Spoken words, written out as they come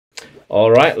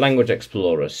Alright, language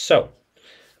explorers. So,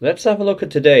 let's have a look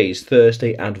at today's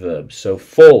Thursday adverbs. So,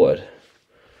 forward,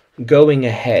 going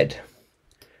ahead,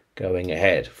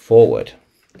 forward.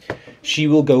 She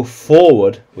will go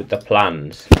forward with the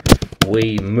plans.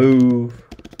 We move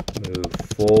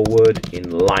forward in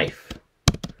life.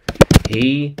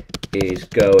 He is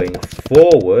going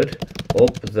forward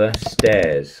up the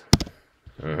stairs.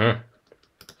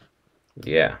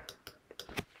 Yeah.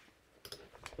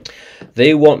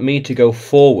 They want me to go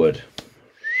forward.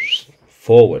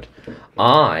 Forward.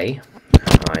 I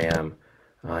am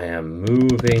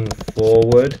moving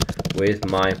forward with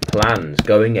my plans.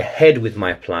 Going ahead with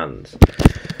my plans.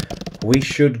 We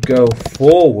should go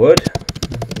forward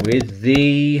with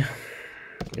the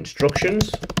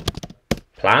instructions,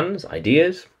 plans,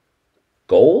 ideas,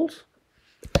 goals.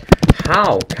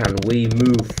 How can we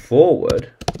move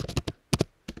forward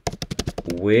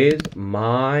with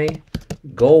my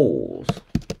goals?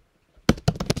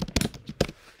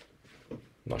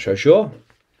 Not so sure.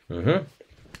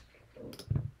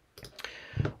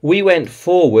 We went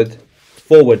forward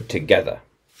together.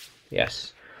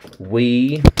 Yes.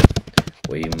 We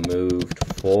moved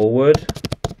forward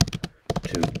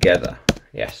together.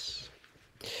 Yes.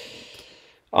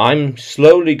 I'm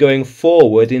slowly going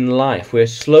forward in life. We're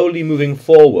slowly moving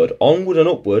forward, onward and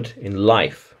upward in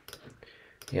life.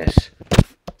 Yes.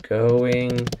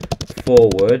 Going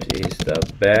forward is the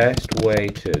best way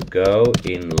to go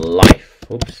in life.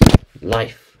 Oops.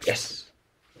 Life. Yes.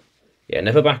 Yeah,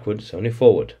 never backwards, only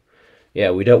forward.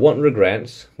 Yeah, we don't want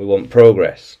regrets. We want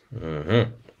progress.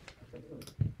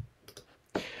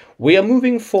 We are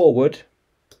moving forward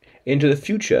into the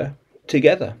future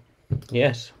together.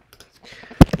 Yes.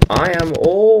 I am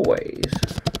always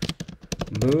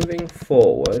moving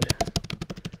forward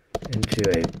into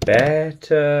a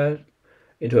better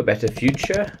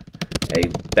future, a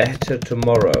better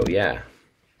tomorrow. Yeah.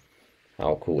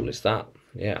 How cool is that?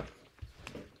 Yeah.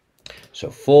 So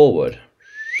forward.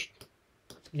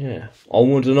 Yeah.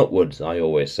 Onwards and upwards, I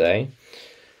always say.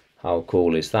 How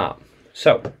cool is that?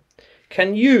 So,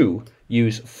 can you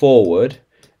use forward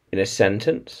in a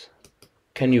sentence?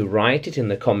 Can you write it in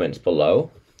the comments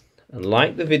below? And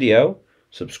like the video,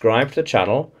 subscribe to the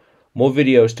channel. More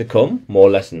videos to come, more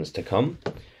lessons to come.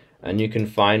 And you can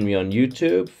find me on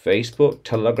YouTube, Facebook,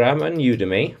 Telegram and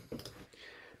Udemy.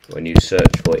 When you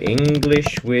search for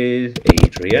English with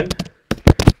Adrian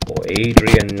or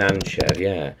Adrian Nancher.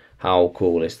 Yeah, how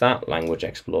cool is that, language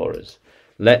explorers?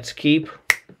 Let's keep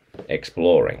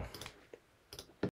exploring.